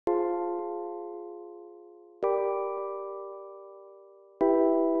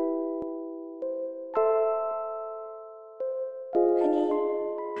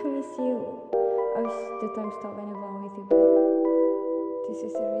the time stop whenever I'm with you, babe. This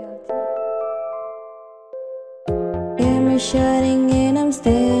is the reality. Camera shutting and I'm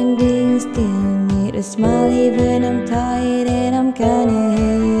standing still. Need a smile even I'm tired and I'm kinda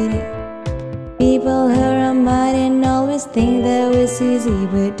hate it. People around mightn't always think that it's easy,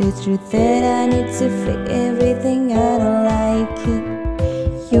 but the truth that I need to fix everything, I don't like it.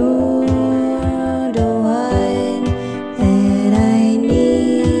 You're the one that I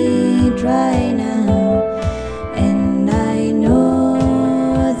need right now, and I know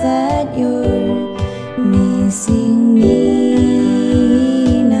that you're missing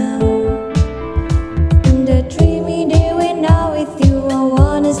me now. The dreamy day when I'm with you, I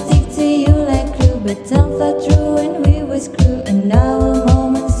wanna stick to you like glue, but time fly through and we were screwed, and now a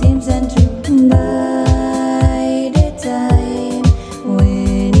moment seems untrue. By the time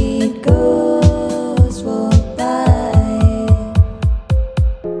when it goes walk by,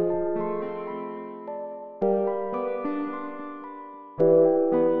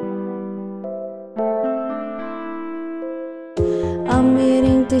 I'm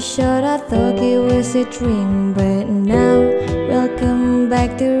eating too short, I thought it was a dream, but now welcome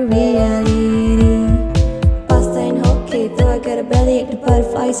back to reality. Pasta and okay, though I got a belly ache, the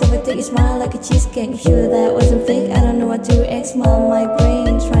butterflies overtake your smile like a cheesecake. I'm sure that wasn't fake, I don't know what to react. Smile my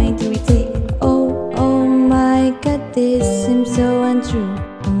brain trying to retake. Oh my god, this seems so untrue.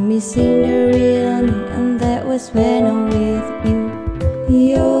 I'm missing the real me, and that was when I'm with you.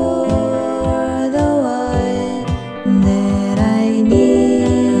 You're the one that I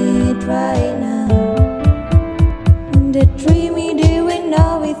need right now. The dreamy day when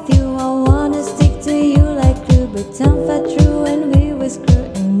I'm with you, I wanna stick to you like glue, but time fly through and we were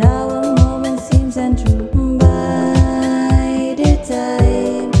screwed, and now a moment seems untrue. By the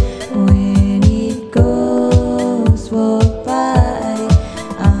time when it goes walk by,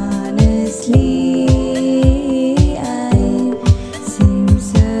 honestly I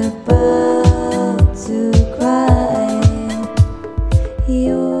seems about to cry.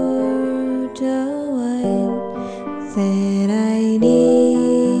 You